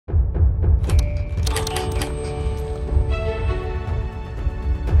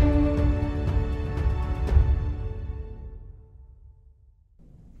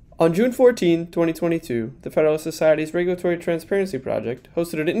On June 14, 2022, the Federalist Society's Regulatory Transparency Project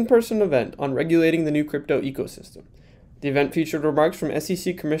hosted an in-person event on regulating the new crypto ecosystem. The event featured remarks from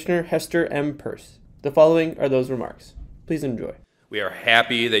SEC Commissioner Hester M. Peirce. The following are those remarks. Please enjoy. We are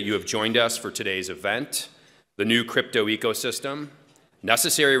happy that you have joined us for today's event, the new crypto ecosystem,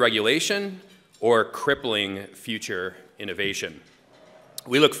 necessary regulation, or crippling future innovation.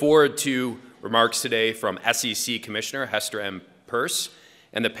 We look forward to remarks today from SEC Commissioner Hester M. Peirce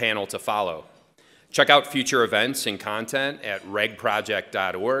and the panel to follow. Check out future events and content at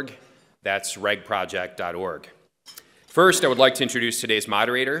regproject.org. That's regproject.org. First, I would like to introduce today's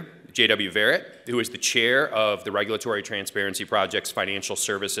moderator, J.W. Verrett, who is the chair of the Regulatory Transparency Project's Financial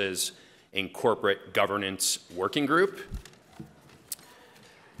Services and Corporate Governance Working Group.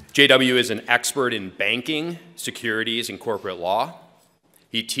 J.W. is an expert in banking, securities, and corporate law.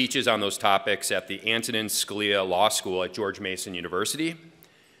 He teaches on those topics at the Antonin Scalia Law School at George Mason University.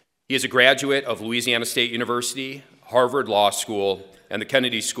 He is a graduate of Louisiana State University, Harvard Law School, and the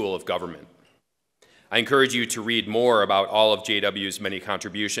Kennedy School of Government. I encourage you to read more about all of JW's many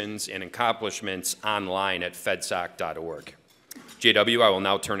contributions and accomplishments online at fedsoc.org. JW, I will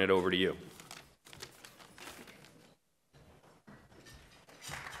now turn it over to you.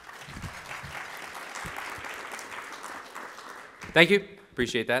 Thank you.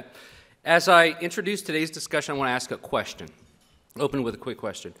 Appreciate that. As I introduce today's discussion, I want to ask a question. Open with a quick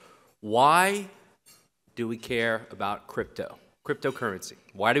question. Why do we care about cryptocurrency?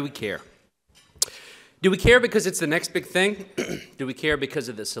 Why do we care? Do we care because it's the next big thing? Do we care because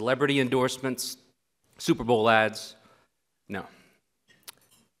of the celebrity endorsements, Super Bowl ads? No.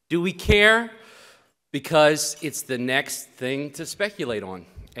 Do we care because it's the next thing to speculate on,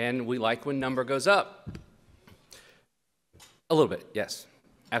 and we like when number goes up? A little bit, yes,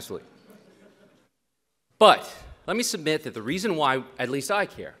 absolutely. But let me submit that the reason why at least I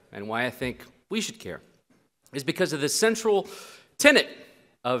care and why I think we should care is because of the central tenet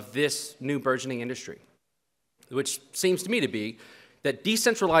of this new burgeoning industry, which seems to me to be that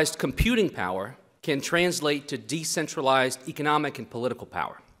decentralized computing power can translate to decentralized economic and political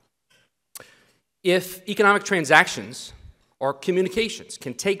power. If economic transactions or communications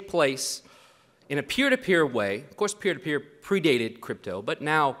can take place in a peer-to-peer way, of course peer-to-peer predated crypto, but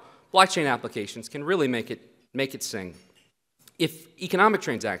now blockchain applications can really make it sing. If economic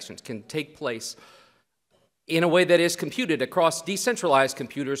transactions can take place in a way that is computed across decentralized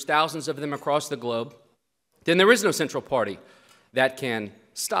computers, thousands of them across the globe, then there is no central party that can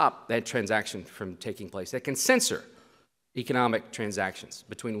stop that transaction from taking place, that can censor economic transactions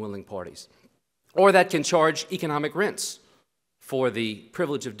between willing parties, or that can charge economic rents for the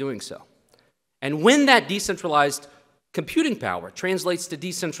privilege of doing so. And when that decentralized computing power translates to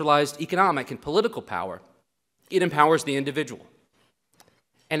decentralized economic and political power, it empowers the individual.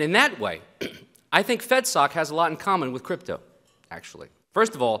 And in that way, I think FedSoc has a lot in common with crypto, actually.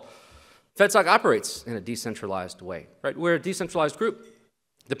 First of all, FedSoc operates in a decentralized way, right? We're a decentralized group.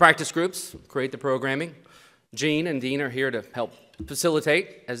 The practice groups create the programming. Gene and Dean are here to help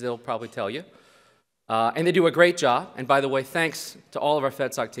facilitate, as they'll probably tell you. And they do a great job. And by the way, thanks to all of our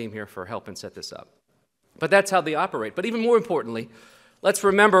FedSoc team here for helping set this up. But that's how they operate. But even more importantly, let's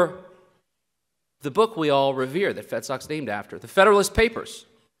remember the book we all revere that FedSoc's named after, the Federalist Papers,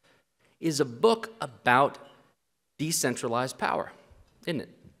 is a book about decentralized power, isn't it?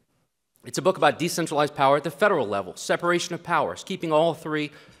 It's a book about decentralized power at the federal level, separation of powers, keeping all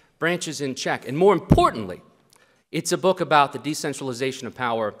three branches in check. And more importantly, it's a book about the decentralization of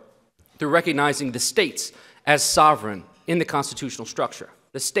power through recognizing the states as sovereign in the constitutional structure,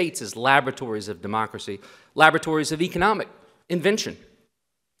 the states as laboratories of democracy, laboratories of economic invention.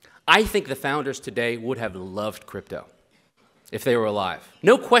 I think the founders today would have loved crypto if they were alive.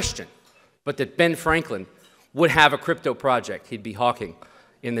 No question, but that Ben Franklin would have a crypto project he'd be hawking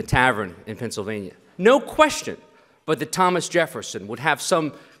in the tavern in Pennsylvania. No question, but that Thomas Jefferson would have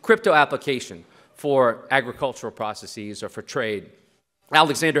some crypto application for agricultural processes or for trade.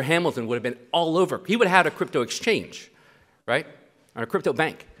 Alexander Hamilton would have been all over. He would have had a crypto exchange, right? Or a crypto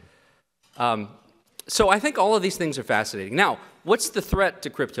bank. So I think all of these things are fascinating. Now, what's the threat to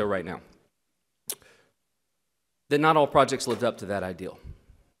crypto right now? That not all projects lived up to that ideal,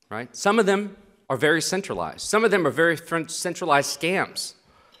 right? Some of them are very centralized. Some of them are very centralized scams.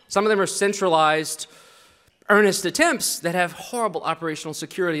 Some of them are centralized earnest attempts that have horrible operational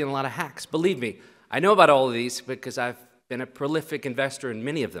security and a lot of hacks. Believe me, I know about all of these because I've been a prolific investor in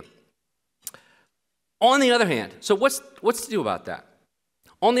many of them. On the other hand, so what's to do about that?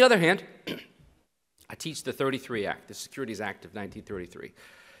 On the other hand, I teach the 33 Act, the Securities Act of 1933. It's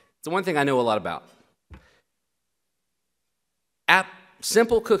the one thing I know a lot about.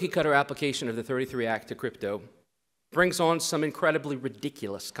 simple cookie-cutter application of the 33 Act to crypto brings on some incredibly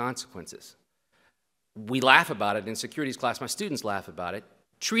ridiculous consequences. We laugh about it in securities class. My students laugh about it.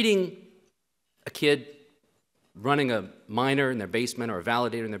 Treating a kid running a miner in their basement or a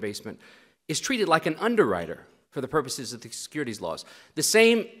validator in their basement is treated like an underwriter for the purposes of the securities laws. The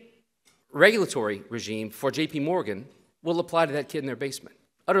same regulatory regime for JP Morgan will apply to that kid in their basement.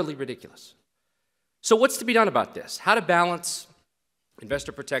 Utterly ridiculous. So what's to be done about this? How to balance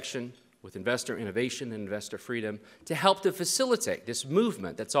investor protection with investor innovation and investor freedom to help to facilitate this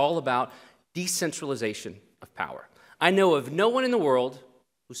movement that's all about decentralization of power. I know of no one in the world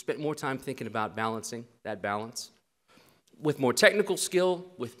who spent more time thinking about balancing that balance with more technical skill,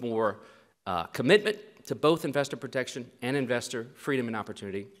 with more commitment to both investor protection and investor freedom and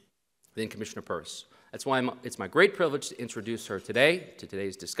opportunity than Commissioner Peirce. That's why it's my great privilege to introduce her today to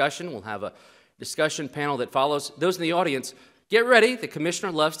today's discussion. We'll have a discussion panel that follows. Those in the audience, get ready. The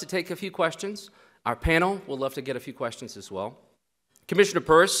Commissioner loves to take a few questions. Our panel will love to get a few questions as well. Commissioner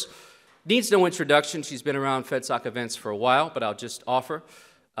Peirce needs no introduction. She's been around FedSoc events for a while, but I'll just offer.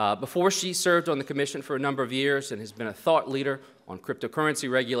 Before she served on the Commission for a number of years and has been a thought leader on cryptocurrency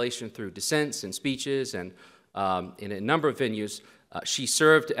regulation through dissents and speeches and in a number of venues. She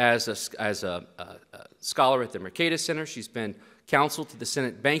served as a scholar at the Mercatus Center. She's been counsel to the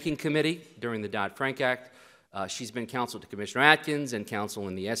Senate Banking Committee during the Dodd-Frank Act. She's been counsel to Commissioner Atkins and counsel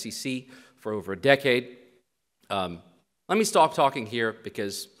in the SEC for over a decade. Let me stop talking here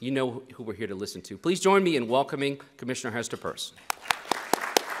because you know who we're here to listen to. Please join me in welcoming Commissioner Hester Peirce.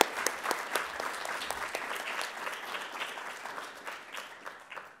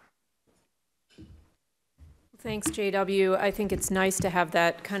 Thanks, JW. I think it's nice to have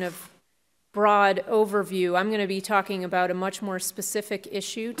that kind of broad overview. I'm going to be talking about a much more specific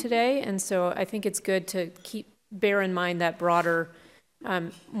issue today, and so I think it's good to bear in mind that broader,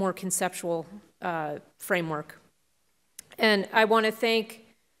 more conceptual framework. And I want to thank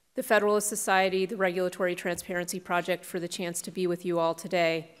the Federalist Society, the Regulatory Transparency Project, for the chance to be with you all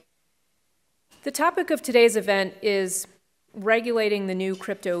today. The topic of today's event is regulating the new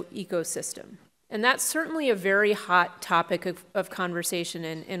crypto ecosystem. And that's certainly a very hot topic of conversation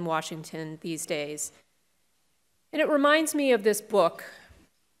in Washington these days. And it reminds me of this book.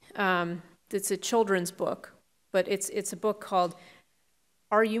 It's a children's book, but it's a book called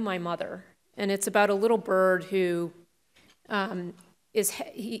Are You My Mother? And it's about a little bird who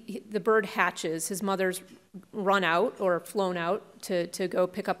the bird hatches. His mother's run out or flown out to go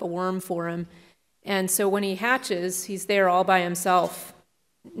pick up a worm for him. And so when he hatches, he's there all by himself,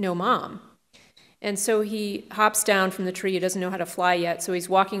 no mom. And so he hops down from the tree. He doesn't know how to fly yet, so he's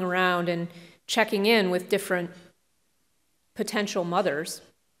walking around and checking in with different potential mothers.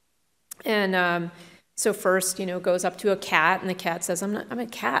 And so first, goes up to a cat, and the cat says, I'm a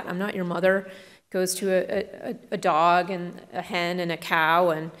cat, I'm not your mother. Goes to a dog and a hen and a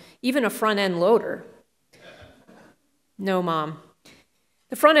cow and even a front-end loader. No mom.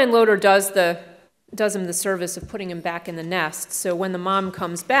 The front-end loader does him the service of putting him back in the nest. So when the mom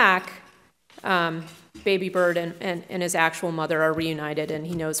comes back, baby bird and his actual mother are reunited, and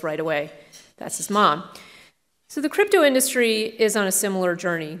he knows right away that's his mom. So the crypto industry is on a similar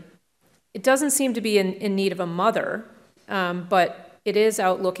journey. It doesn't seem to be in need of a mother, but it is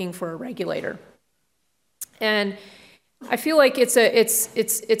out looking for a regulator. And I feel like it's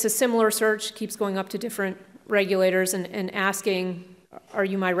a similar search, keeps going up to different regulators and asking, are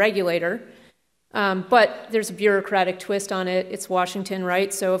you my regulator? But there's a bureaucratic twist on it. It's Washington,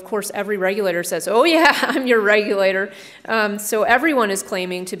 right? So, of course, every regulator says, oh, yeah, I'm your regulator. So everyone is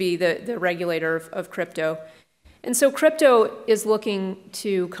claiming to be the regulator of crypto. And so crypto is looking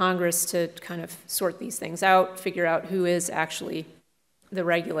to Congress to kind of sort these things out, figure out who is actually the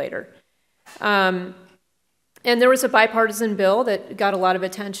regulator. And there was a bipartisan bill that got a lot of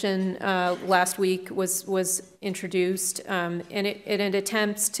attention last week, was introduced, and it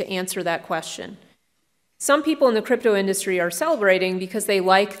attempts to answer that question. Some people in the crypto industry are celebrating because they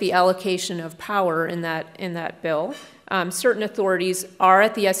like the allocation of power in that bill. Certain authorities are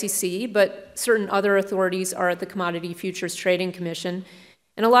at the SEC, but certain other authorities are at the Commodity Futures Trading Commission.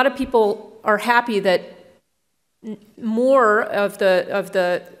 And a lot of people are happy that more of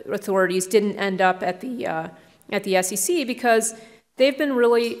the authorities didn't end up at the SEC because they've been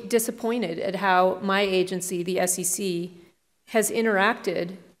really disappointed at how my agency, the SEC, has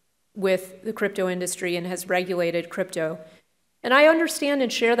interacted with the crypto industry and has regulated crypto. And I understand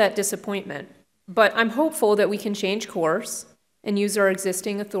and share that disappointment, but I'm hopeful that we can change course and use our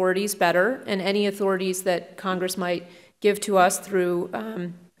existing authorities better, and any authorities that Congress might give to us through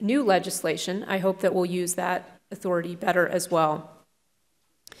new legislation, I hope that we'll use that authority better as well.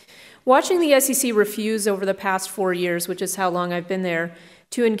 Watching the SEC refuse over the past 4 years, which is how long I've been there,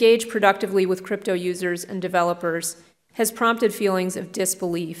 to engage productively with crypto users and developers has prompted feelings of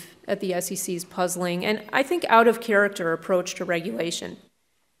disbelief at the SEC's puzzling and, I think, out-of-character approach to regulation.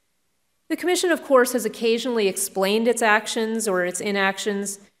 The Commission, of course, has occasionally explained its actions or its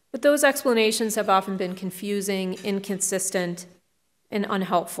inactions, but those explanations have often been confusing, inconsistent, and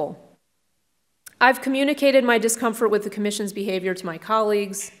unhelpful. I've communicated my discomfort with the Commission's behavior to my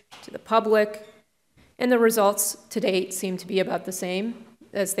colleagues, to the public, and the results to date seem to be about the same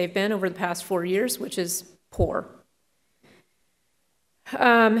as they've been over the past 4 years, which is poor.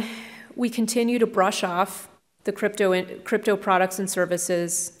 We continue to brush off the crypto products and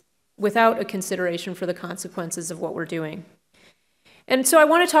services without a consideration for the consequences of what we're doing. And so I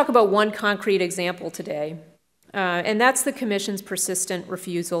want to talk about one concrete example today, and that's the Commission's persistent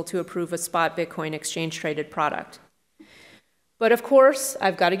refusal to approve a spot Bitcoin exchange-traded product. But of course,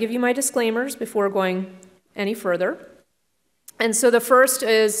 I've got to give you my disclaimers before going any further. And so the first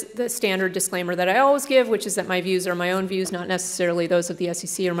is the standard disclaimer that I always give, which is that my views are my own views, not necessarily those of the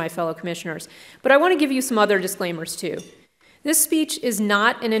SEC or my fellow commissioners. But I want to give you some other disclaimers too. This speech is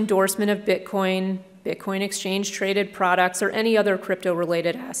not an endorsement of Bitcoin, Bitcoin exchange-traded products, or any other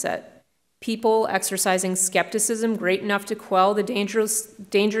crypto-related asset. People exercising skepticism great enough to quell the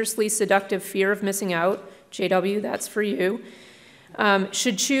dangerously seductive fear of missing out, JW, that's for you,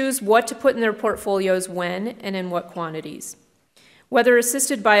 should choose what to put in their portfolios when and in what quantities. Whether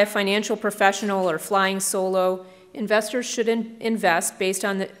assisted by a financial professional or flying solo, investors should invest based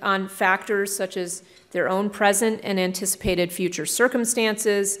on factors such as their own present and anticipated future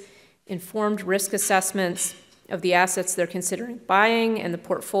circumstances, informed risk assessments of the assets they're considering buying and the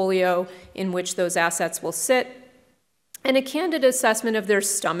portfolio in which those assets will sit, and a candid assessment of their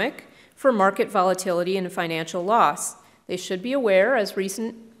stomach for market volatility and financial loss. They should be aware, as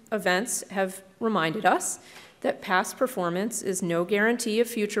recent events have reminded us, that past performance is no guarantee of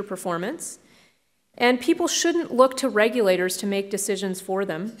future performance, and people shouldn't look to regulators to make decisions for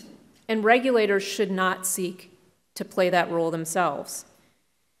them, and regulators should not seek to play that role themselves.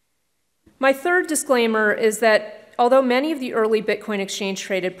 My third disclaimer is that although many of the early Bitcoin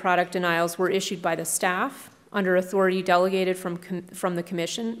exchange-traded product denials were issued by the staff under authority delegated from the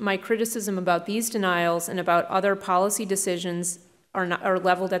Commission, my criticism about these denials and about other policy decisions are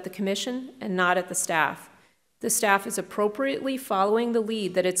leveled at the Commission and not at the staff. The staff is appropriately following the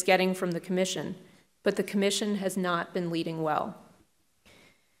lead that it's getting from the Commission, but the Commission has not been leading well.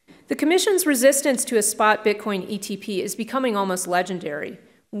 The Commission's resistance to a spot Bitcoin ETP is becoming almost legendary.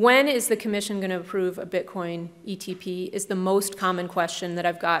 When is the Commission going to approve a Bitcoin ETP is the most common question that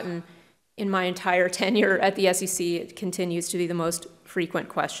I've gotten in my entire tenure at the SEC. It continues to be the most frequent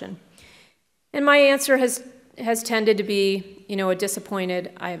question. And my answer has tended to be, a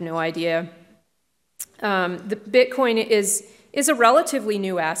disappointed, I have no idea. The Bitcoin is a relatively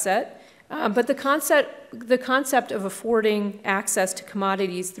new asset, but the concept of affording access to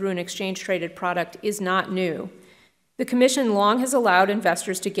commodities through an exchange-traded product is not new. The Commission long has allowed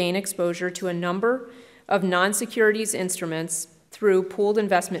investors to gain exposure to a number of non-securities instruments through pooled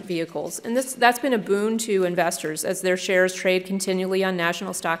investment vehicles, and that's been a boon to investors as their shares trade continually on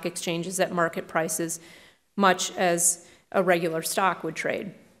national stock exchanges at market prices, much as a regular stock would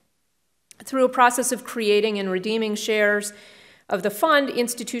trade. Through a process of creating and redeeming shares of the fund,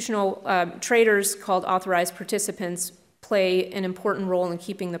 institutional traders called authorized participants play an important role in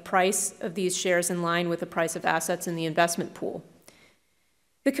keeping the price of these shares in line with the price of assets in the investment pool.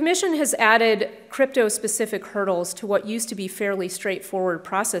 The Commission has added crypto-specific hurdles to what used to be fairly straightforward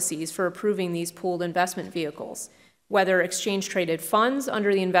processes for approving these pooled investment vehicles, whether exchange-traded funds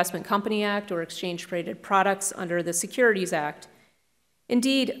under the Investment Company Act or exchange-traded products under the Securities Act.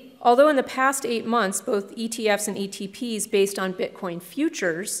 Indeed, although in the past 8 months, both ETFs and ETPs based on Bitcoin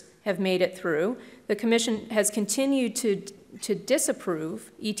futures have made it through, the Commission has continued to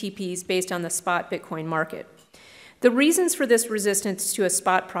disapprove ETPs based on the spot Bitcoin market. The reasons for this resistance to a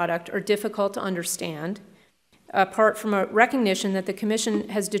spot product are difficult to understand, apart from a recognition that the Commission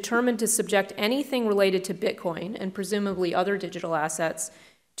has determined to subject anything related to Bitcoin, and presumably other digital assets,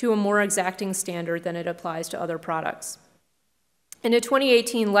 to a more exacting standard than it applies to other products. In a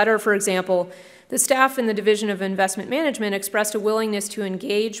 2018 letter, for example, the staff in the Division of Investment Management expressed a willingness to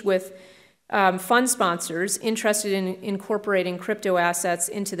engage with fund sponsors interested in incorporating crypto assets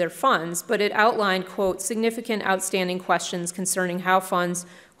into their funds, but it outlined, quote, significant outstanding questions concerning how funds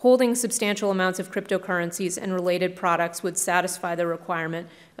holding substantial amounts of cryptocurrencies and related products would satisfy the requirement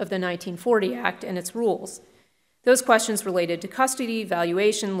of the 1940 Act and its rules. Those questions related to custody,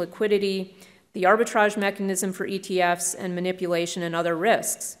 valuation, liquidity, the arbitrage mechanism for ETFs, and manipulation and other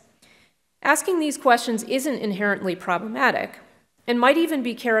risks. Asking these questions isn't inherently problematic and might even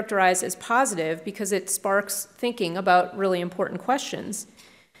be characterized as positive because it sparks thinking about really important questions.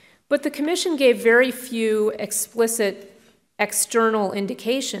 But the Commission gave very few explicit external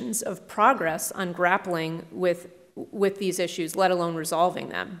indications of progress on grappling with these issues, let alone resolving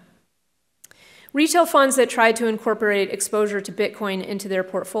them. Retail funds that tried to incorporate exposure to Bitcoin into their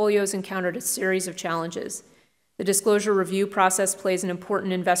portfolios encountered a series of challenges. The disclosure review process plays an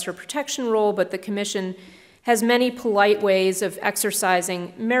important investor protection role, but the Commission has many polite ways of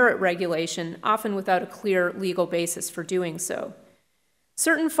exercising merit regulation, often without a clear legal basis for doing so.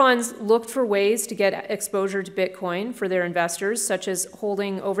 Certain funds looked for ways to get exposure to Bitcoin for their investors, such as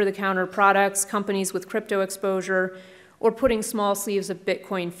holding over-the-counter products, companies with crypto exposure, or putting small sleeves of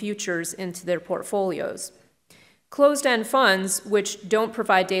Bitcoin futures into their portfolios. Closed-end funds, which don't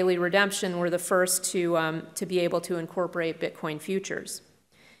provide daily redemption, were the first to be able to incorporate Bitcoin futures.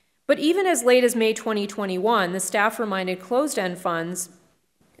 But even as late as May 2021, the staff reminded closed-end funds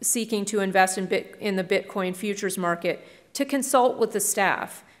seeking to invest in the Bitcoin futures market to consult with the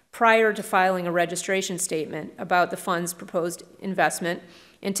staff prior to filing a registration statement about the fund's proposed investment,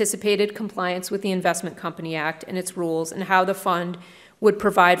 anticipated compliance with the Investment Company Act and its rules, and how the fund would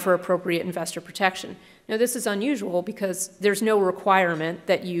provide for appropriate investor protection. Now, this is unusual because there's no requirement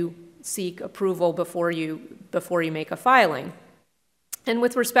that you seek approval before you make a filing. And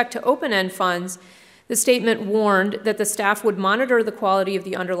with respect to open-end funds, the statement warned that the staff would monitor the quality of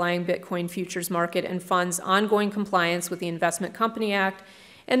the underlying Bitcoin futures market and funds' ongoing compliance with the Investment Company Act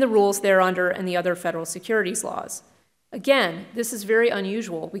and the rules thereunder and the other federal securities laws. Again, this is very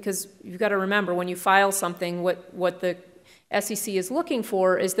unusual because you've got to remember when you file something, what the SEC is looking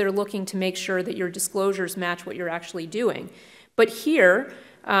for is they're looking to make sure that your disclosures match what you're actually doing. But here,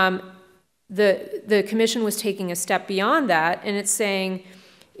 the Commission was taking a step beyond that, and it's saying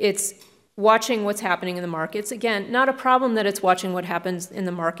it's watching what's happening in the markets. Again, not a problem that it's watching what happens in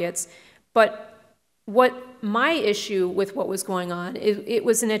the markets, but what my issue with what was going on, it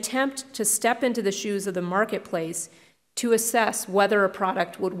was an attempt to step into the shoes of the marketplace to assess whether a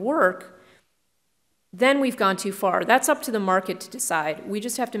product would work. Then we've gone too far. That's up to the market to decide. We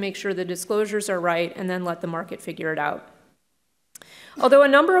just have to make sure the disclosures are right and then let the market figure it out. Although a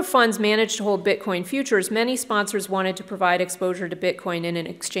number of funds managed to hold Bitcoin futures, many sponsors wanted to provide exposure to Bitcoin in an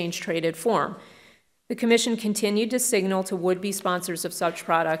exchange-traded form. The Commission continued to signal to would-be sponsors of such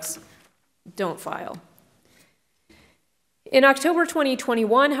products, don't file. In October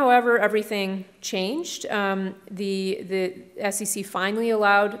 2021, however, everything changed. The SEC finally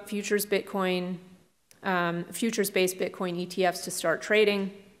allowed futures-based Bitcoin ETFs to start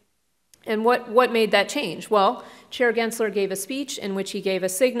trading. And what made that change? Well, Chair Gensler gave a speech in which he gave a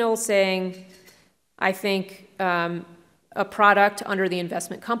signal saying, I think a product under the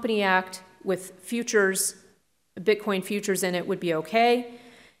Investment Company Act with futures, Bitcoin futures in it would be okay.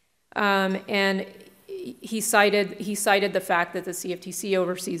 And he cited the fact that the CFTC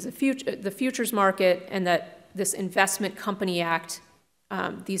oversees the futures market and that this Investment Company Act,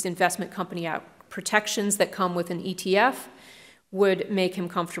 these Investment Company Act protections that come with an ETF would make him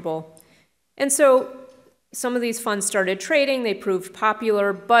comfortable. And so some of these funds started trading, they proved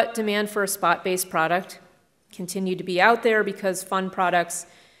popular, but demand for a spot-based product continued to be out there because fund products,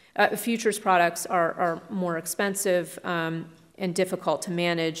 futures products are more expensive and difficult to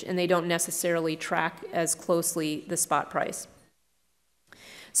manage, and they don't necessarily track as closely the spot price.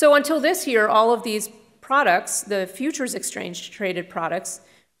 So until this year, all of these products, the futures exchange-traded products,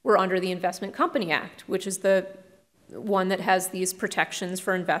 were under the Investment Company Act, which is the one that has these protections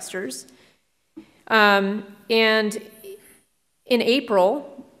for investors. And in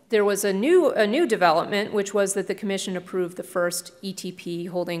April, there was a new development, which was that the Commission approved the first ETP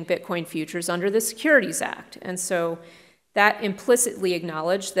holding Bitcoin futures under the Securities Act. And so that implicitly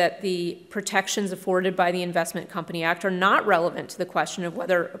acknowledged that the protections afforded by the Investment Company Act are not relevant to the question of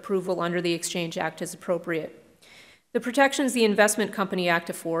whether approval under the Exchange Act is appropriate. The protections the Investment Company Act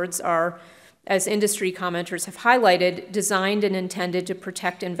affords are, as industry commenters have highlighted, designed and intended to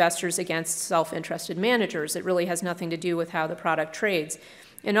protect investors against self-interested managers. It really has nothing to do with how the product trades.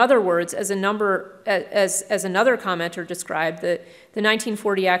 In other words, as another commenter described, the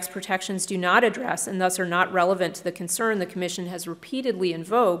 1940 Act's protections do not address and thus are not relevant to the concern the Commission has repeatedly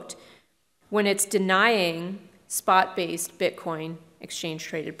invoked when it's denying spot-based Bitcoin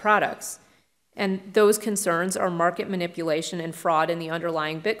exchange-traded products. And those concerns are market manipulation and fraud in the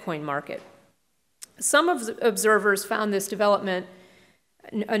underlying Bitcoin market. Some observers found this development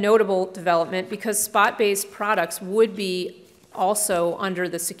a notable development because spot-based products would be also under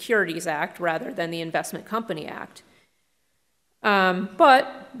the Securities Act rather than the Investment Company Act.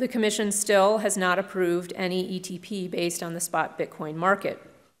 But the Commission still has not approved any ETP based on the spot Bitcoin market.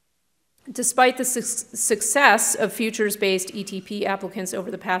 Despite the success of futures-based ETP applicants over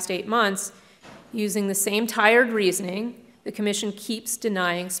the past 8 months, using the same tired reasoning, the Commission keeps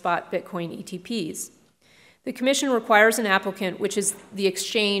denying spot Bitcoin ETPs. The Commission requires an applicant, which is the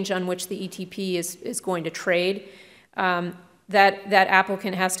exchange on which the ETP is going to trade, that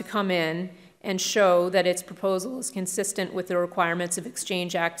applicant has to come in and show that its proposal is consistent with the requirements of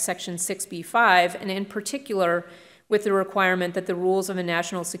Exchange Act Section 6b-5, and in particular, with the requirement that the rules of a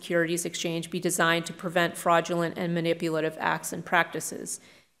national securities exchange be designed to prevent fraudulent and manipulative acts and practices,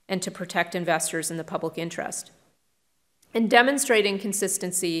 and to protect investors in the public interest. In demonstrating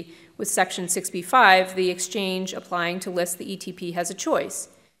consistency with Section 6b-5, the exchange applying to list the ETP has a choice.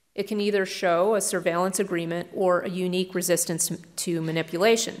 It can either show a surveillance agreement or a unique resistance to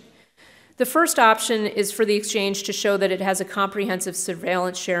manipulation. The first option is for the exchange to show that it has a comprehensive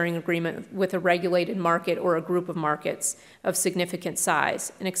surveillance sharing agreement with a regulated market or a group of markets of significant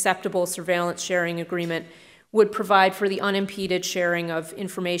size. An acceptable surveillance sharing agreement would provide for the unimpeded sharing of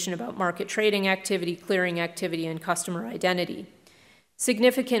information about market trading activity, clearing activity, and customer identity.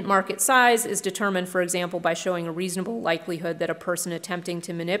 Significant market size is determined, for example, by showing a reasonable likelihood that a person attempting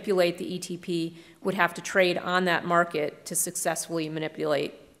to manipulate the ETP would have to trade on that market to successfully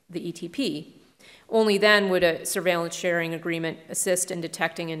manipulate the ETP. Only then would a surveillance sharing agreement assist in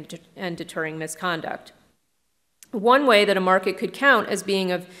detecting and deterring misconduct. One way that a market could count as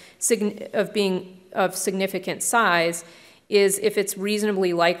being of significant size is if it's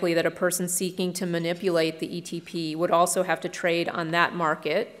reasonably likely that a person seeking to manipulate the ETP would also have to trade on that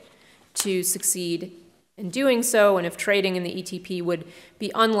market to succeed in doing so, and if trading in the ETP would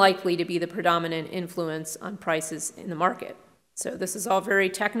be unlikely to be the predominant influence on prices in the market. So this is all very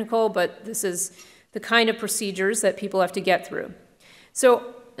technical, but this is the kind of procedures that people have to get through.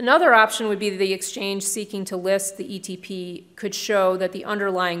 So another option would be the exchange seeking to list the ETP could show that the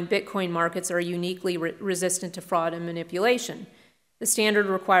underlying Bitcoin markets are uniquely resistant to fraud and manipulation. The standard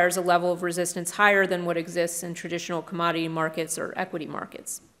requires a level of resistance higher than what exists in traditional commodity markets or equity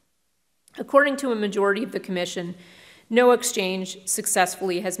markets. According to a majority of the Commission, no exchange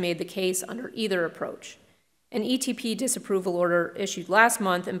successfully has made the case under either approach. An ETP disapproval order issued last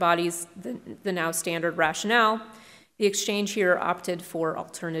month embodies the now standard rationale. The exchange here opted for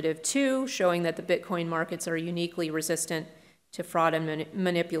alternative 2, showing that the Bitcoin markets are uniquely resistant to fraud and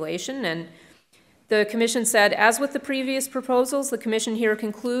manipulation. And the Commission said, as with the previous proposals, the Commission here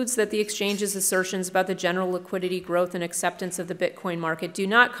concludes that the exchange's assertions about the general liquidity, growth, and acceptance of the Bitcoin market do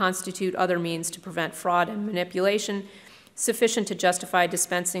not constitute other means to prevent fraud and manipulation sufficient to justify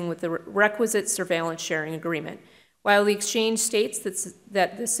dispensing with the requisite surveillance sharing agreement. While the exchange states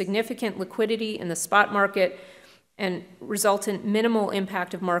that the significant liquidity in the spot market and resultant minimal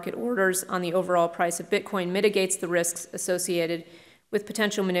impact of market orders on the overall price of Bitcoin mitigates the risks associated with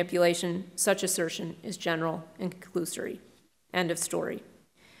potential manipulation, such assertion is general and conclusory. End of story.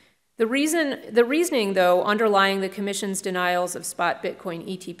 The reasoning, though, underlying the Commission's denials of spot Bitcoin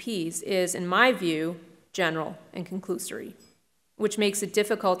ETPs is, in my view, general and conclusory, which makes it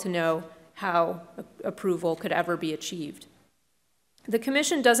difficult to know how approval could ever be achieved. The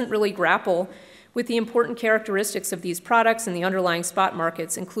Commission doesn't really grapple with the important characteristics of these products and the underlying spot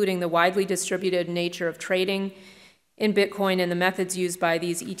markets, including the widely distributed nature of trading in Bitcoin and the methods used by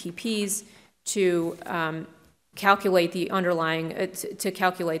these ETPs to calculate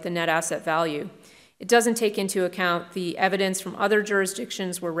the net asset value. It doesn't take into account the evidence from other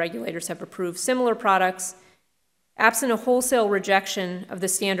jurisdictions where regulators have approved similar products. Absent a wholesale rejection of the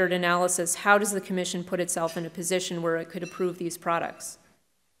standard analysis, how does the Commission put itself in a position where it could approve these products?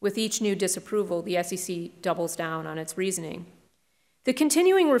 With each new disapproval, the SEC doubles down on its reasoning. The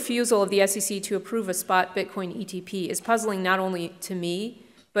continuing refusal of the SEC to approve a spot Bitcoin ETP is puzzling not only to me,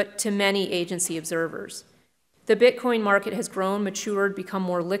 but to many agency observers. The Bitcoin market has grown, matured, become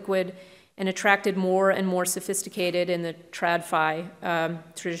more liquid, and attracted more and more sophisticated, in the TradFi,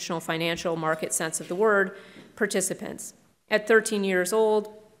 traditional financial market sense of the word, participants. At 13 years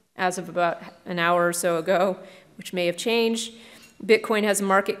old, as of about an hour or so ago, which may have changed, Bitcoin has a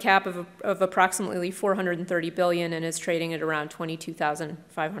market cap of approximately $430 billion and is trading at around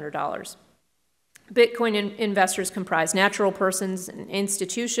 $22,500. Bitcoin investors comprise natural persons and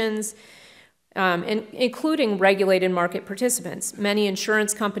institutions, including regulated market participants. Many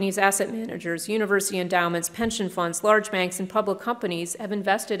insurance companies, asset managers, university endowments, pension funds, large banks, and public companies have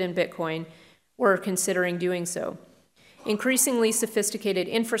invested in Bitcoin or are considering doing so. Increasingly sophisticated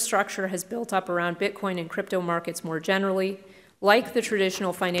infrastructure has built up around Bitcoin and crypto markets more generally. Like the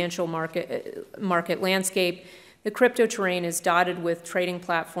traditional financial market landscape, The crypto terrain is dotted with trading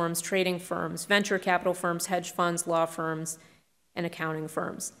platforms, trading firms, venture capital firms, hedge funds, law firms, and accounting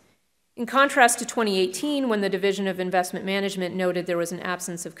firms. In contrast to 2018, when the Division of Investment Management noted there was an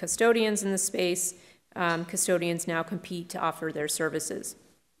absence of custodians in the space, custodians now compete to offer their services.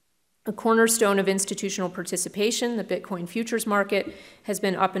 A cornerstone of institutional participation, the Bitcoin futures market, has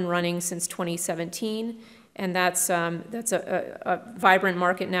been up and running since 2017, and that's a vibrant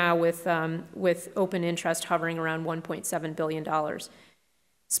market now with open interest hovering around $1.7 billion.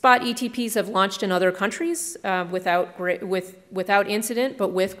 Spot ETPs have launched in other countries without incident, but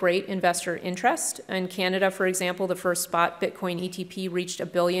with great investor interest. In Canada, for example, the first spot Bitcoin ETP reached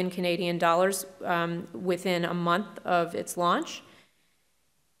 $1 billion Canadian dollars within a month of its launch.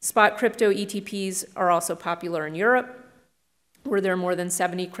 Spot crypto ETPs are also popular in Europe, where there are more than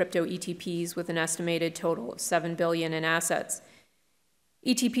 70 crypto ETPs with an estimated total of $7 billion in assets.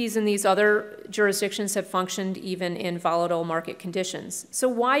 ETPs in these other jurisdictions have functioned even in volatile market conditions. So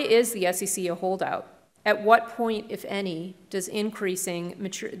why is the SEC a holdout? At what point, if any, does the increasing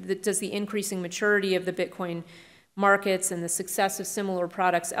maturity of the Bitcoin markets and the success of similar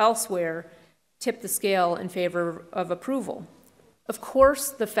products elsewhere tip the scale in favor of approval? Of course,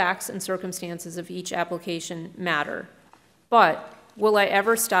 the facts and circumstances of each application matter, but will I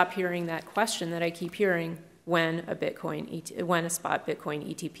ever stop hearing that question that I keep hearing when a spot Bitcoin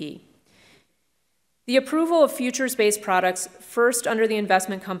ETP? The approval of futures-based products, first under the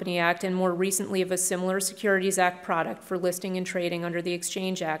Investment Company Act and more recently of a similar Securities Act product for listing and trading under the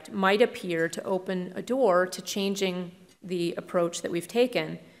Exchange Act, might appear to open a door to changing the approach that we've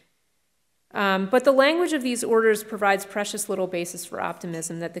taken. But the language of these orders provides precious little basis for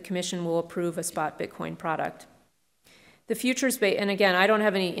optimism that the Commission will approve a spot Bitcoin product. The futures-based, and again, I don't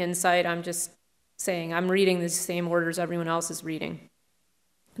have any insight, I'm just saying I'm reading the same orders everyone else is reading.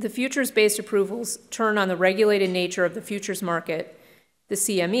 The futures-based approvals turn on the regulated nature of the futures market, the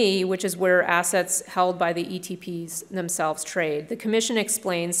CME, which is where assets held by the ETPs themselves trade. The Commission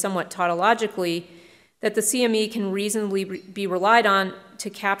explains somewhat tautologically that the CME can reasonably be relied on to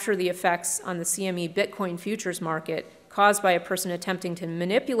capture the effects on the CME Bitcoin futures market caused by a person attempting to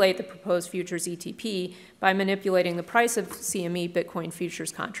manipulate the proposed futures ETP by manipulating the price of CME Bitcoin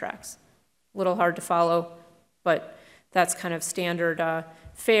futures contracts. A little hard to follow, but that's kind of standard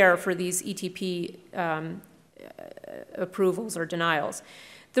fare for these ETP approvals or denials.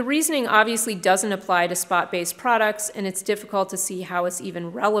 The reasoning obviously doesn't apply to spot-based products, and it's difficult to see how it's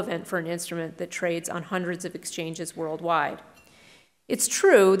even relevant for an instrument that trades on hundreds of exchanges worldwide. It's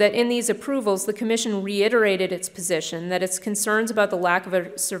true that in these approvals, the Commission reiterated its position that its concerns about the lack of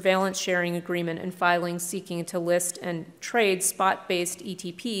a surveillance sharing agreement and filings seeking to list and trade spot-based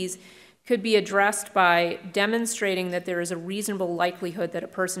ETPs could be addressed by demonstrating that there is a reasonable likelihood that a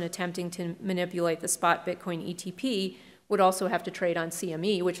person attempting to manipulate the spot Bitcoin ETP would also have to trade on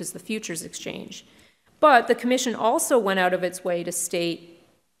CME, which is the futures exchange. But the Commission also went out of its way to state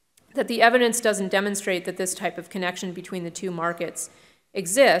that the evidence doesn't demonstrate that this type of connection between the two markets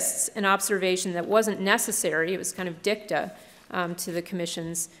exists, an observation that wasn't necessary. It was kind of dicta to the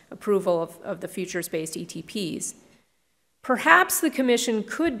Commission's approval of the futures-based ETPs. Perhaps the Commission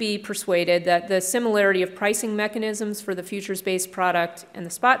could be persuaded that the similarity of pricing mechanisms for the futures-based product and the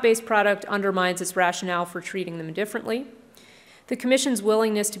spot-based product undermines its rationale for treating them differently. The Commission's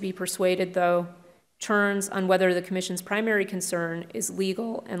willingness to be persuaded, though, turns on whether the Commission's primary concern is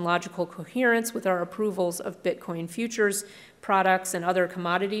legal and logical coherence with our approvals of Bitcoin futures products and other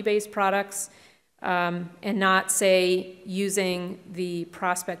commodity-based products, and not, say, using the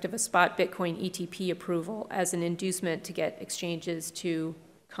prospect of a spot Bitcoin ETP approval as an inducement to get exchanges to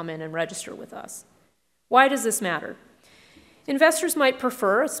come in and register with us. Why does this matter? Investors might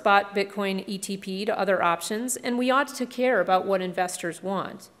prefer a spot Bitcoin ETP to other options, and we ought to care about what investors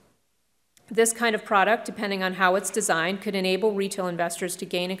want. This kind of product, depending on how it's designed, could enable retail investors to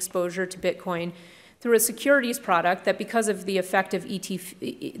gain exposure to Bitcoin through a securities product that, because of the effective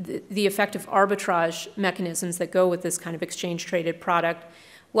arbitrage mechanisms that go with this kind of exchange-traded product,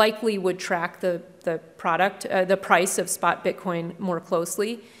 likely would track the price of spot Bitcoin more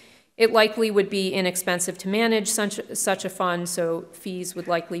closely. It likely would be inexpensive to manage such a fund, so fees would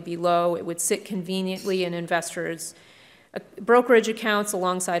likely be low. It would sit conveniently in investors' brokerage accounts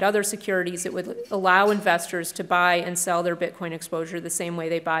alongside other securities. It would allow investors to buy and sell their Bitcoin exposure the same way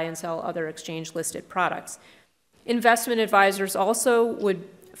they buy and sell other exchange-listed products. Investment advisors also would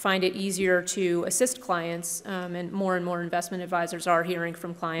find it easier to assist clients, and more investment advisors are hearing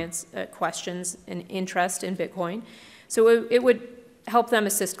from clients questions and interest in Bitcoin. So it would help them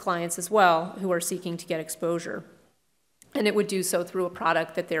assist clients as well who are seeking to get exposure. And it would do so through a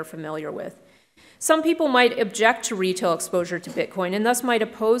product that they're familiar with. Some people might object to retail exposure to Bitcoin and thus might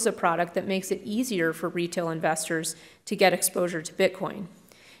oppose a product that makes it easier for retail investors to get exposure to Bitcoin.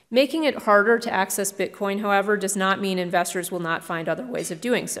 Making it harder to access Bitcoin, however, does not mean investors will not find other ways of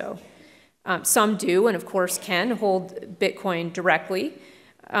doing so. Some do, and of course can, hold Bitcoin directly.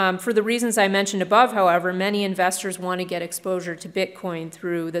 For the reasons I mentioned above, however, many investors want to get exposure to Bitcoin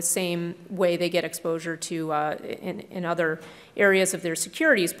through the same way they get exposure to in other areas of their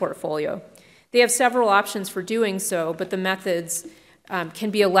securities portfolio. They have several options for doing so, but the methods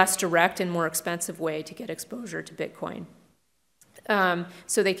can be a less direct and more expensive way to get exposure to Bitcoin.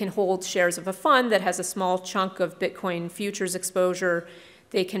 So they can hold shares of a fund that has a small chunk of Bitcoin futures exposure.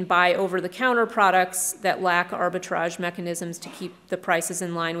 They can buy over-the-counter products that lack arbitrage mechanisms to keep the prices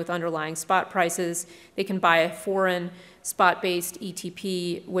in line with underlying spot prices. They can buy a foreign spot-based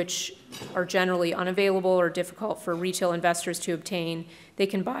ETP, which are generally unavailable or difficult for retail investors to obtain. They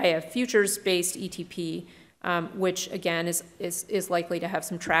can buy a futures-based ETP, which again is likely to have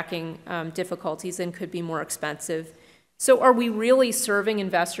some tracking difficulties and could be more expensive. So are we really serving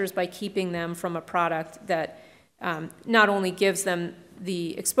investors by keeping them from a product that not only gives them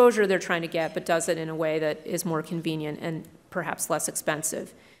the exposure they're trying to get, but does it in a way that is more convenient and perhaps less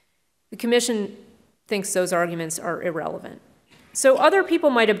expensive? The Commission thinks those arguments are irrelevant. So other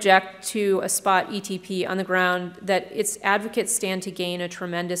people might object to a spot ETP on the ground that its advocates stand to gain a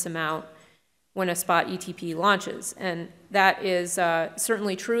tremendous amount when a spot ETP launches. And that is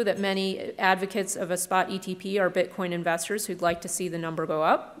certainly true that many advocates of a spot ETP are Bitcoin investors who'd like to see the number go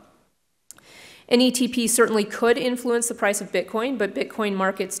up. An ETP certainly could influence the price of Bitcoin, but Bitcoin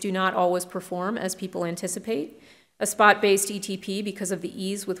markets do not always perform as people anticipate. A spot-based ETP, because of the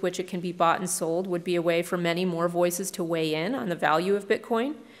ease with which it can be bought and sold, would be a way for many more voices to weigh in on the value of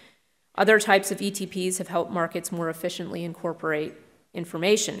Bitcoin. Other types of ETPs have helped markets more efficiently incorporate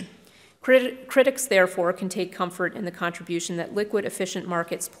information. Critics, therefore, can take comfort in the contribution that liquid, efficient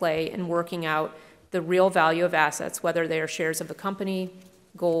markets play in working out the real value of assets, whether they are shares of a company,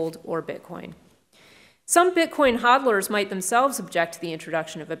 gold, or Bitcoin. Some Bitcoin hodlers might themselves object to the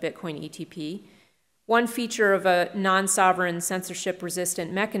introduction of a Bitcoin ETP. One feature of a non-sovereign,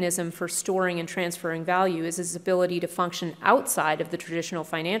 censorship-resistant mechanism for storing and transferring value is its ability to function outside of the traditional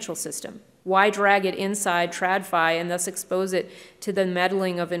financial system. Why drag it inside TradFi and thus expose it to the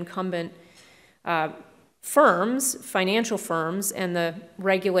meddling of incumbent firms, financial firms, and the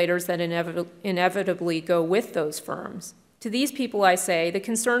regulators that inevitably go with those firms? To these people, I say, the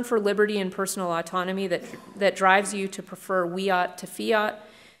concern for liberty and personal autonomy that drives you to prefer fiat to fiat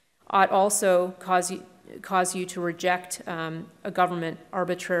ought also cause you to reject a government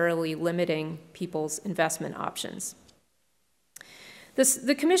arbitrarily limiting people's investment options.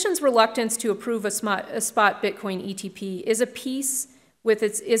 The Commission's reluctance to approve a spot Bitcoin ETP is a piece with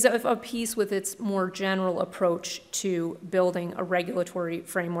its more general approach to building a regulatory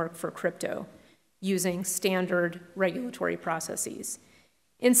framework for crypto using standard regulatory processes.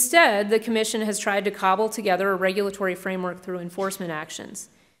 Instead, the Commission has tried to cobble together a regulatory framework through enforcement actions.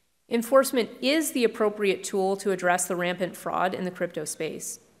 Enforcement is the appropriate tool to address the rampant fraud in the crypto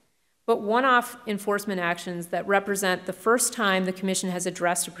space. But one-off enforcement actions that represent the first time the Commission has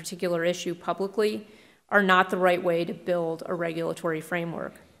addressed a particular issue publicly are not the right way to build a regulatory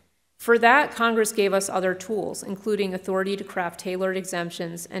framework. For that, Congress gave us other tools, including authority to craft tailored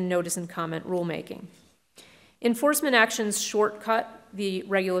exemptions and notice and comment rulemaking. Enforcement actions shortcut the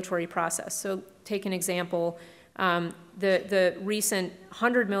regulatory process. So take an example, the recent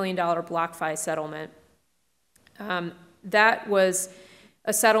 $100 million BlockFi settlement. That was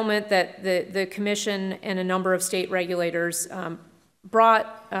a settlement that the Commission and a number of state regulators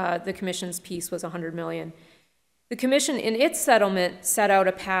brought. The Commission's piece was $100 million. The Commission, in its settlement, set out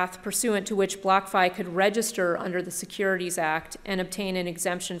a path pursuant to which BlockFi could register under the Securities Act and obtain an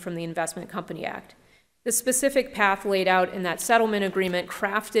exemption from the Investment Company Act. The specific path laid out in that settlement agreement,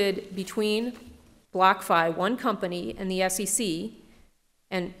 crafted between BlockFi, one company, and the SEC,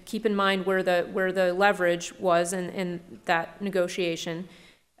 and keep in mind where the leverage was in that negotiation.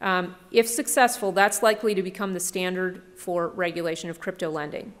 If successful, that's likely to become the standard for regulation of crypto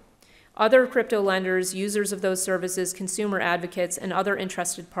lending. Other crypto lenders, users of those services, consumer advocates, and other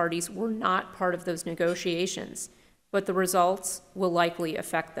interested parties were not part of those negotiations, but the results will likely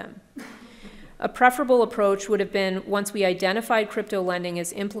affect them. A preferable approach would have been, once we identified crypto lending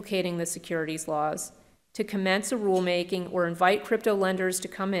as implicating the securities laws, to commence a rulemaking or invite crypto lenders to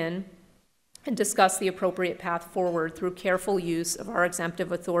come in and discuss the appropriate path forward through careful use of our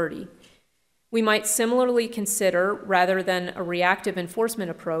exemptive authority. We might similarly consider, rather than a reactive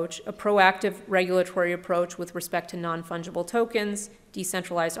enforcement approach, a proactive regulatory approach with respect to non-fungible tokens,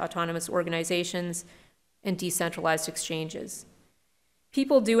 decentralized autonomous organizations, and decentralized exchanges.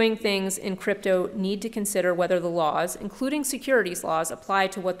 People doing things in crypto need to consider whether the laws, including securities laws, apply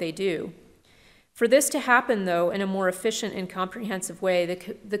to what they do. For this to happen, though, in a more efficient and comprehensive way,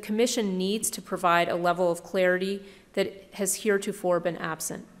 the Commission needs to provide a level of clarity that has heretofore been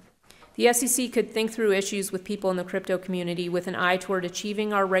absent. The SEC could think through issues with people in the crypto community with an eye toward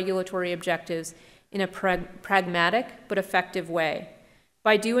achieving our regulatory objectives in a pragmatic but effective way.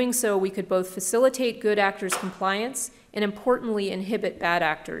 By doing so, we could both facilitate good actors' compliance and, importantly, inhibit bad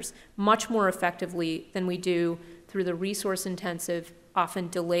actors much more effectively than we do through the resource-intensive, often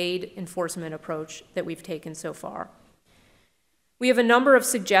delayed enforcement approach that we've taken so far. We have a number of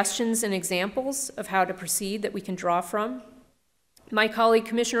suggestions and examples of how to proceed that we can draw from. My colleague,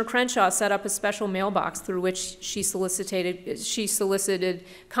 Commissioner Crenshaw, set up a special mailbox through which she solicited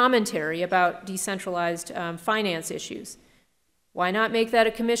commentary about decentralized finance issues. Why not make that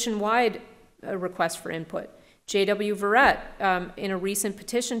a commission-wide request for input? J.W. Verrett, in a recent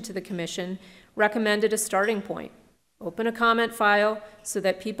petition to the Commission, recommended a starting point. Open a comment file so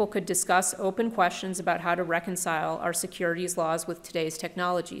that people could discuss open questions about how to reconcile our securities laws with today's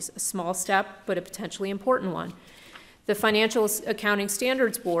technologies. A small step, but a potentially important one. The Financial Accounting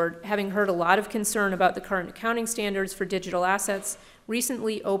Standards Board, having heard a lot of concern about the current accounting standards for digital assets,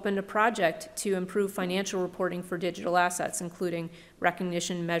 recently opened a project to improve financial reporting for digital assets, including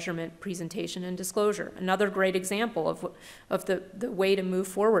recognition, measurement, presentation, and disclosure. Another great example of the way to move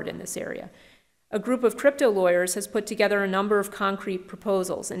forward in this area. A group of crypto lawyers has put together a number of concrete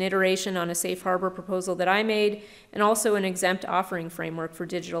proposals, an iteration on a safe harbor proposal that I made, and also an exempt offering framework for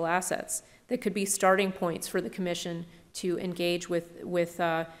digital assets that could be starting points for the Commission to engage with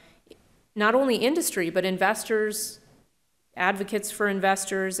not only industry, but investors, advocates for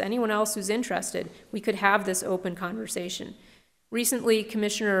investors, anyone else who's interested. We could have this open conversation. Recently,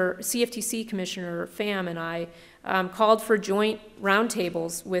 CFTC Commissioner Pham and I called for joint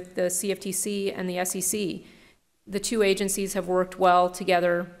roundtables with the CFTC and the SEC. The two agencies have worked well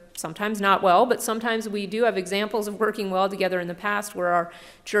together, sometimes not well, but sometimes we do have examples of working well together in the past where our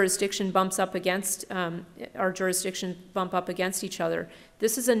jurisdiction bump up against each other.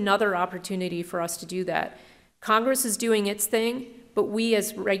 This is another opportunity for us to do that. Congress is doing its thing, but we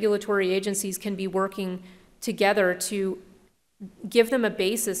as regulatory agencies can be working together to give them a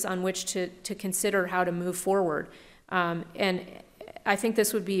basis on which to consider how to move forward. And I think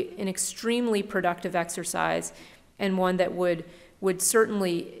this would be an extremely productive exercise and one that would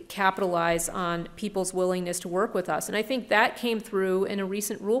certainly capitalize on people's willingness to work with us. And I think that came through in a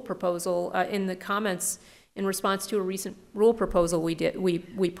recent rule proposal, in the comments in response to a recent rule proposal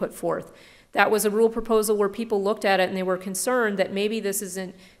we put forth. That was a rule proposal where people looked at it and they were concerned that maybe this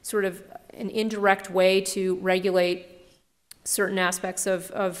isn't sort of an indirect way to regulate certain aspects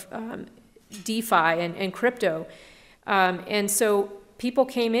of DeFi and crypto. And so people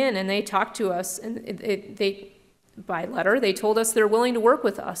came in and they talked to us, and by letter, they told us they're willing to work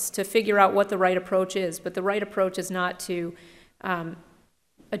with us to figure out what the right approach is. But the right approach is not to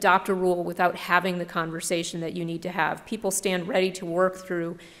adopt a rule without having the conversation that you need to have. People stand ready to work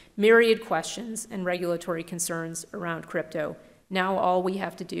through myriad questions and regulatory concerns around crypto. Now all we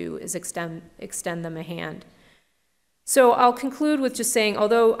have to do is extend them a hand. So I'll conclude with just saying,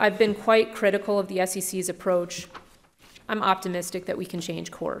 although I've been quite critical of the SEC's approach, I'm optimistic that we can change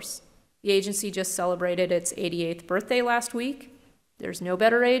course. The agency just celebrated its 88th birthday last week. There's no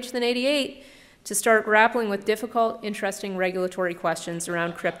better age than 88 to start grappling with difficult, interesting regulatory questions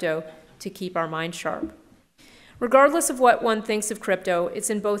around crypto to keep our minds sharp. Regardless of what one thinks of crypto, it's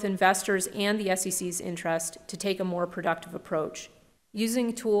in both investors and the SEC's interest to take a more productive approach.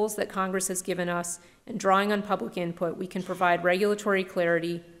 Using tools that Congress has given us and drawing on public input, we can provide regulatory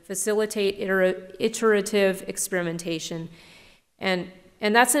clarity, facilitate iterative experimentation, and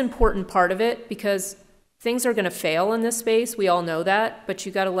that's an important part of it because things are going to fail in this space. We all know that, but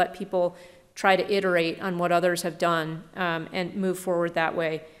you got to let people try to iterate on what others have done and move forward that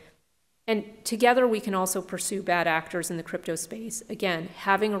way. And together we can also pursue bad actors in the crypto space. Again,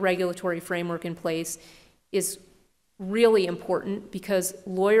 having a regulatory framework in place is really important because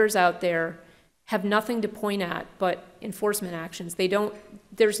lawyers out there have nothing to point at but enforcement actions. They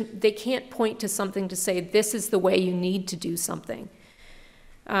can't point to something to say, this is the way you need to do something.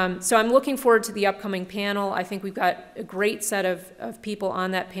 So I'm looking forward to the upcoming panel. I think we've got a great set of people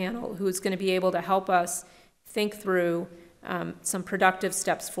on that panel who is going to be able to help us think through some productive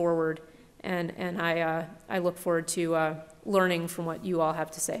steps forward. And I look forward to learning from what you all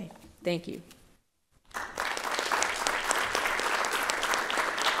have to say. Thank you.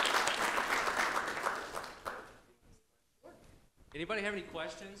 Anybody have any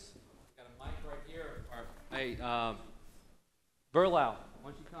questions? Got a mic right here. Hey, Berlau, why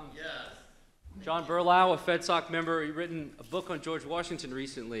don't you come? Yes. John Berlau, a FedSoc member. He's written a book on George Washington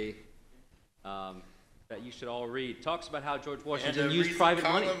recently that you should all read. Talks about how George Washington used private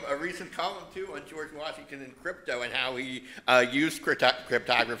money. A recent column, too, on George Washington and crypto and how he used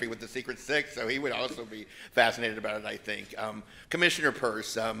cryptography with the Secret Six, so he would also be fascinated about it, I think. Commissioner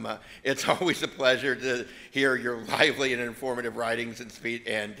Peirce, it's always a pleasure to hear your lively and informative writings and speeches.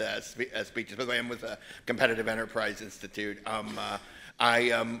 By the way, I'm with the Competitive Enterprise Institute.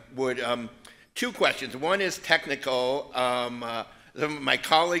 I would, two questions. One is technical. My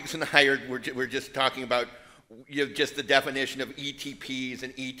colleagues and I were just talking about just the definition of ETPs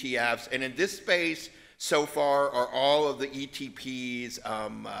and ETFs, and in this space so far are all of the ETPs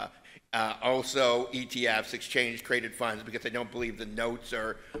also ETFs, exchange traded funds, because I don't believe the notes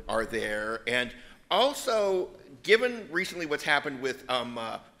are there. And also, given recently what's happened with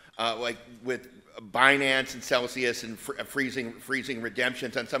like with Binance and Celsius and freezing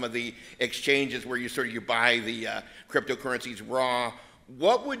redemptions on some of the exchanges where you buy the cryptocurrencies raw,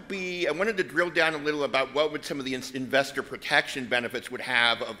 what would be, I wanted to drill down a little about what would some of the investor protection benefits would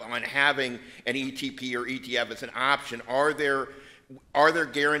have on having an ETP or ETF as an option. Are there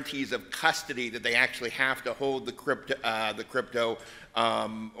guarantees of custody that they actually have to hold the crypto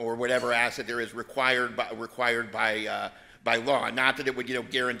or whatever asset there is required by law? Not that it would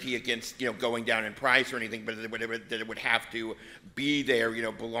guarantee against going down in price or anything, but that it would have to be there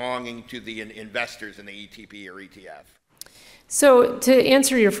belonging to the investors in the ETP or ETF. So to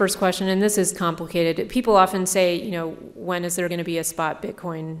answer your first question, and this is complicated, people often say, when is there going to be a spot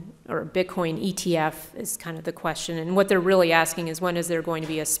Bitcoin or a Bitcoin ETF is kind of the question. And what they're really asking is, when is there going to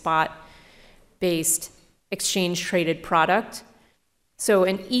be a spot-based exchange-traded product? So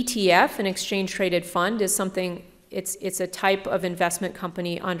an ETF, an exchange-traded fund, is something, it's a type of investment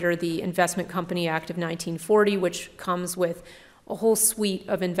company under the Investment Company Act of 1940, which comes with a whole suite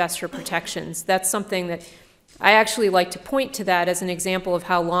of investor protections. That's something that I actually like to point to that as an example of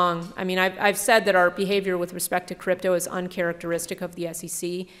how long, I've said that our behavior with respect to crypto is uncharacteristic of the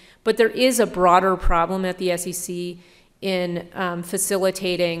SEC, but there is a broader problem at the SEC in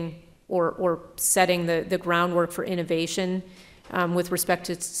facilitating or setting the groundwork for innovation with respect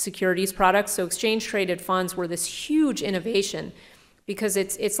to securities products. So exchange-traded funds were this huge innovation because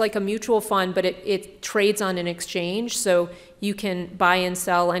it's like a mutual fund, but it trades on an exchange, so you can buy and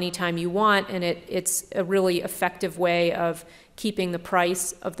sell anytime you want, and it's a really effective way of keeping the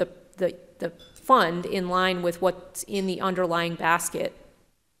price of the fund in line with what's in the underlying basket.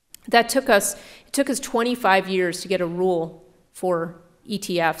 It took us 25 years to get a rule for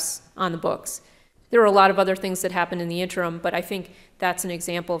ETFs on the books. There are a lot of other things that happened in the interim, but I think that's an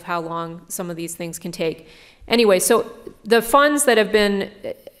example of how long some of these things can take. Anyway, so the funds that have been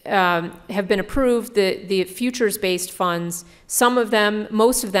approved, the futures-based funds,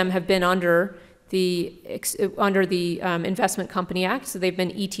 most of them have been under the Investment Company Act, so they've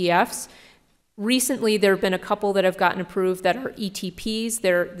been ETFs. Recently, there have been a couple that have gotten approved that are ETPs.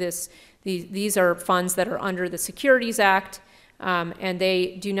 These are funds that are under the Securities Act. And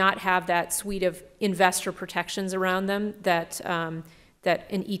they do not have that suite of investor protections around them that an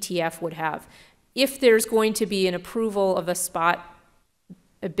ETF would have. If there's going to be an approval of a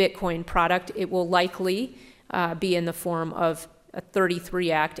Bitcoin product, it will likely be in the form of a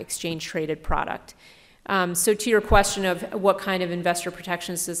 33 Act exchange-traded product. So to your question of what kind of investor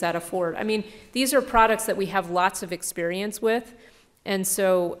protections does that afford, these are products that we have lots of experience with. And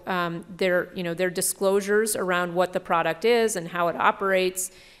so there are disclosures around what the product is and how it operates,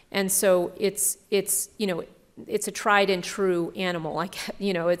 and so it's a tried and true animal.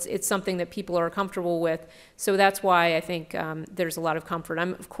 It's something that people are comfortable with. So that's why I think there's a lot of comfort.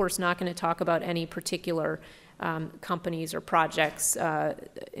 I'm of course not going to talk about any particular companies or projects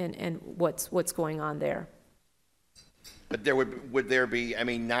and what's going on there. But there would there be?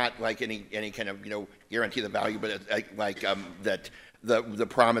 Not like any kind of guarantee the value, but that. The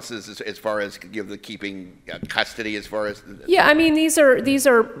promises as far as the keeping custody as far as these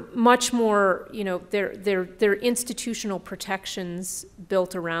are much more they're institutional protections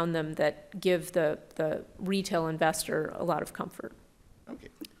built around them that give the retail investor a lot of comfort. Okay,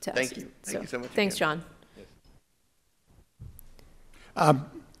 thank you so much. Thanks, John.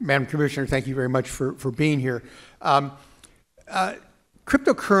 Madam Commissioner, thank you very much for being here.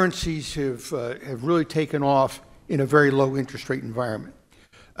 Cryptocurrencies have really taken off in a very low interest rate environment.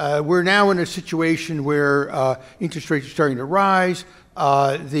 We're now in a situation where interest rates are starting to rise.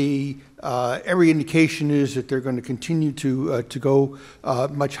 Every indication is that they're going to continue to go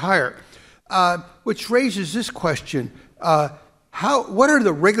much higher, which raises this question. what are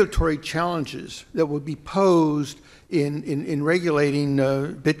the regulatory challenges that would be posed in regulating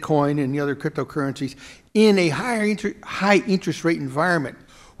Bitcoin and the other cryptocurrencies in a high interest rate environment,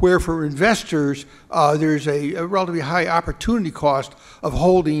 where for investors there's a relatively high opportunity cost of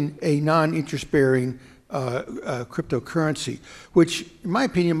holding a non-interest bearing cryptocurrency, which in my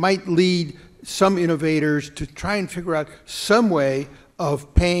opinion might lead some innovators to try and figure out some way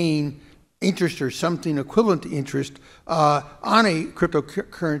of paying interest or something equivalent to interest on a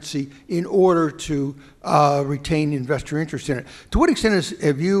cryptocurrency in order to retain investor interest in it. To what extent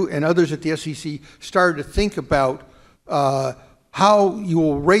have you and others at the SEC started to think about how you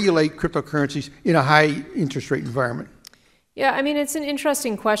will regulate cryptocurrencies in a high interest rate environment? Yeah, I mean, it's an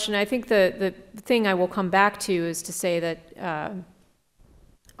interesting question. I think the thing I will come back to is to say that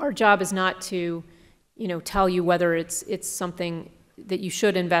our job is not to, tell you whether it's something that you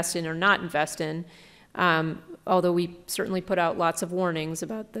should invest in or not invest in, although we certainly put out lots of warnings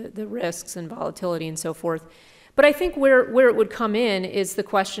about the risks and volatility and so forth. But I think where it would come in is the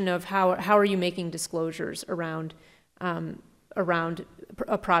question of how are you making disclosures around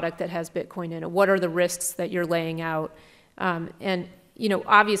a product that has Bitcoin in it? What are the risks that you're laying out? And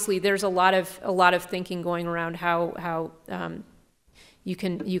obviously there's a lot of thinking going around how you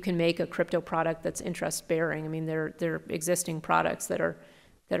can make a crypto product that's interest bearing. I mean, there are existing products that are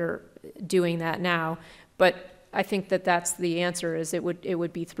doing that now, but I think that's the answer. Is it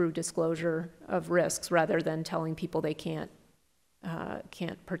would be through disclosure of risks rather than telling people they can't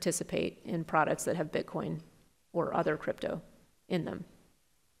participate in products that have Bitcoin or other crypto in them.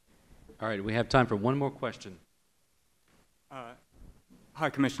 All right, we have time for one more question. Hi,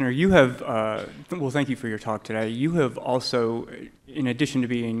 Commissioner. You have, well, thank you for your talk today. You have also, in addition to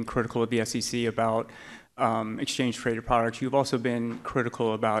being critical of the SEC about exchange-traded products, you've also been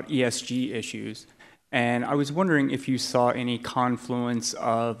critical about ESG issues. And I was wondering if you saw any confluence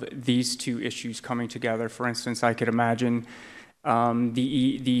of these two issues coming together. For instance, I could imagine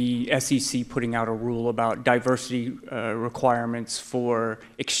the SEC putting out a rule about diversity requirements for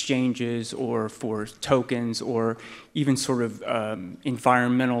exchanges or for tokens, or even sort of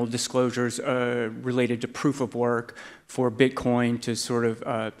environmental disclosures related to proof of work for Bitcoin to sort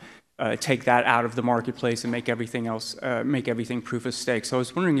of take that out of the marketplace and make everything else, make everything proof of stake. So I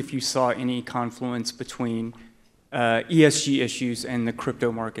was wondering if you saw any confluence between ESG issues and the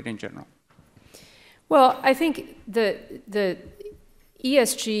crypto market in general. Well, I think the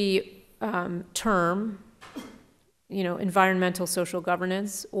ESG term, environmental social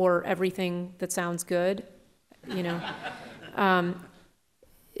governance, or everything that sounds good, can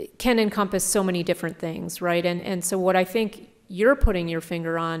encompass so many different things, right? And so what I think you're putting your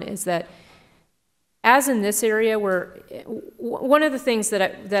finger on is that, as in this area, where one of the things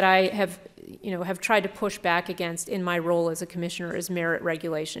that I have tried to push back against in my role as a commissioner is merit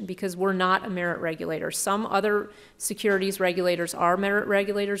regulation, because we're not a merit regulator. Some other securities regulators are merit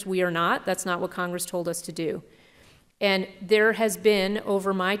regulators. We are not. That's not what Congress told us to do. And there has been,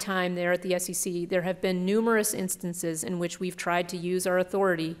 over my time there at the SEC, there have been numerous instances in which we've tried to use our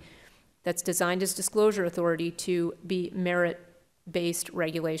authority that's designed as disclosure authority to be merit-based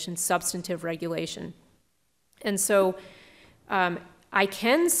regulation, substantive regulation. And so I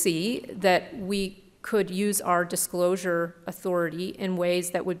can see that we could use our disclosure authority in ways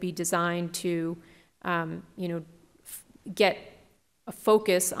that would be designed to, get a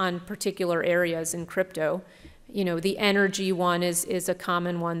focus on particular areas in crypto. The energy one is a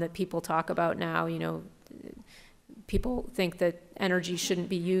common one that people talk about now. People think that energy shouldn't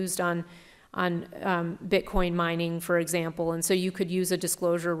be used on Bitcoin mining, for example, and so you could use a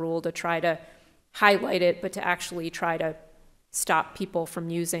disclosure rule to try to highlight it, but to actually try to stop people from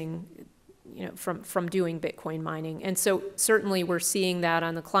using, from doing Bitcoin mining. And so certainly we're seeing that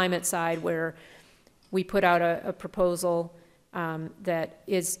on the climate side, where we put out a proposal that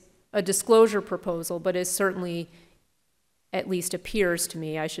is a disclosure proposal, but is certainly, at least appears to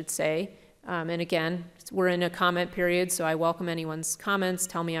me, I should say. And again, we're in a comment period, so I welcome anyone's comments.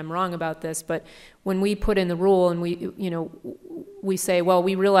 Tell me I'm wrong about this. But when we put in the rule and we say, well,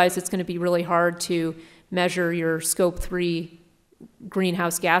 we realize it's going to be really hard to measure your Scope 3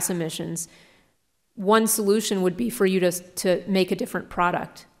 greenhouse gas emissions, one solution would be for you to make a different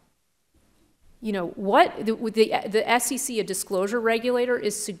product. The SEC, a disclosure regulator,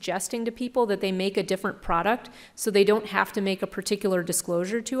 is suggesting to people that they make a different product so they don't have to make a particular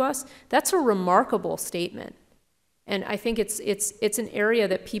disclosure to us. That's a remarkable statement. And I think it's an area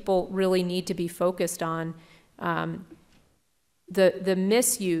that people really need to be focused on. The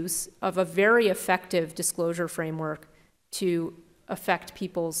misuse of a very effective disclosure framework to affect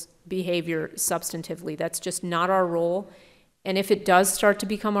people's behavior substantively. That's just not our role. And if it does start to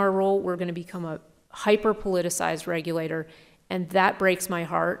become our role, we're going to become a hyper-politicized regulator, and that breaks my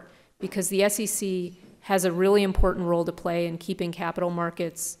heart because the SEC has a really important role to play in keeping capital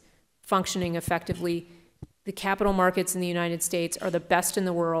markets functioning effectively. The capital markets in the United States are the best in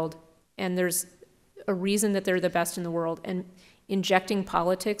the world, and there's a reason that they're the best in the world. And injecting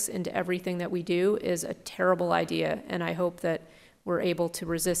politics into everything that we do is a terrible idea, and I hope that we're able to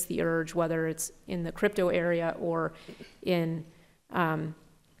resist the urge, whether it's in the crypto area or in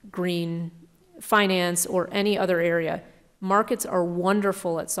green finance or any other area. Markets are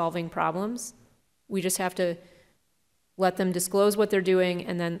wonderful at solving problems. We just have to let them disclose what they're doing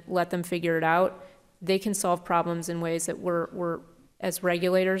and then let them figure it out. They can solve problems in ways that we're as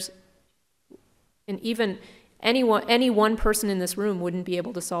regulators, and even any one person in this room wouldn't be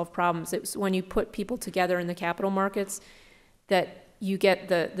able to solve problems. It's when you put people together in the capital markets that you get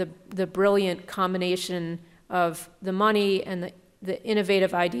the brilliant combination of the money and the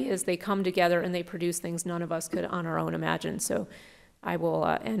innovative ideas. They come together and they produce things none of us could on our own imagine. So I will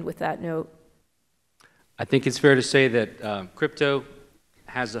end with that note. I think it's fair to say that crypto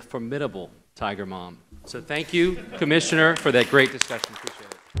has a formidable tiger mom. So thank you, Commissioner, for that great discussion. Appreciate it.